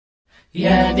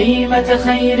يا ديمة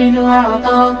خير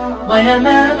وعطاء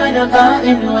ويمام نقاء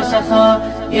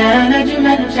وسخاء، يا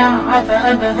نجما شع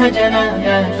فأبهجنا،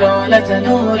 يا شعلة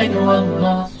نور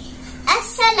والله.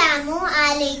 Assalamu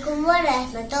alaikum wa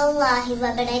rahmatullahi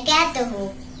wa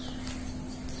barakatuhu.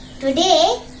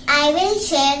 Today I will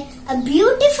share a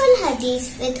beautiful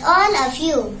hadith with all of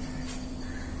you.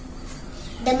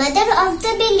 The mother of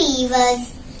the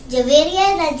believers,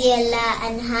 Juwairiya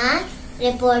radiyallahu anha,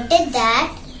 reported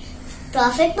that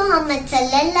Prophet Muhammad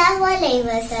sallallahu alaihi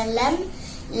wasallam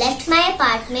left my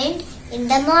apartment in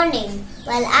the morning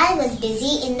while I was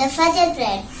busy in the Fajr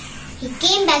prayer. He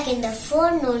came back in the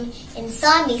forenoon and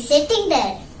saw me sitting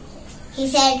there. He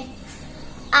said,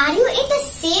 "Are you in the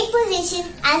same position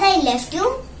as I left you?"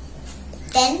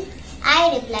 Then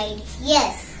I replied,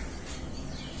 "Yes."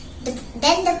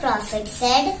 Then the Prophet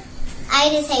said, "I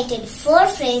recited 4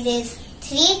 phrases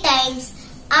 3 times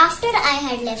after I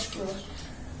had left you.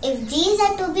 If these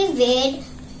are to be weighed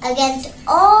against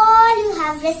all you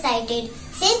have recited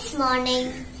since morning,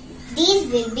 these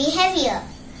will be heavier.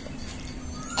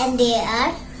 And they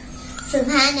are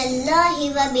Subhanallahi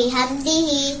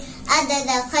Wabihamdihi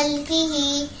Adada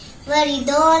Khalqihi wa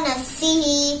ridha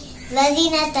nafsihi wa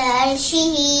zinata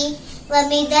arshihi wa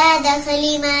midada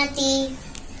kalimati.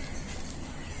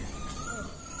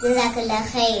 Jazakallah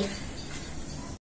khair.